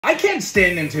I can't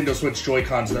stand Nintendo Switch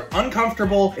Joy-Cons. They're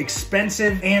uncomfortable,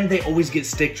 expensive, and they always get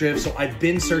stick drift, so I've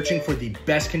been searching for the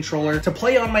best controller to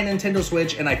play on my Nintendo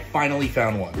Switch, and I finally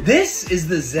found one. This is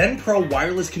the Zen Pro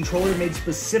wireless controller made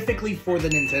specifically for the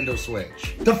Nintendo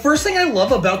Switch. The first thing I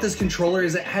love about this controller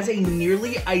is it has a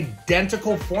nearly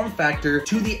identical form factor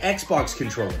to the Xbox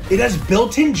controller. It has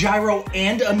built-in gyro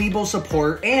and amiibo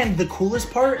support, and the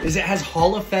coolest part is it has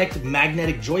Hall effect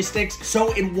magnetic joysticks,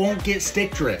 so it won't get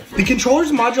stick drift. The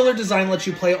controller's modular design lets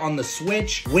you play on the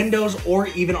Switch, Windows, or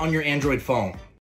even on your Android phone.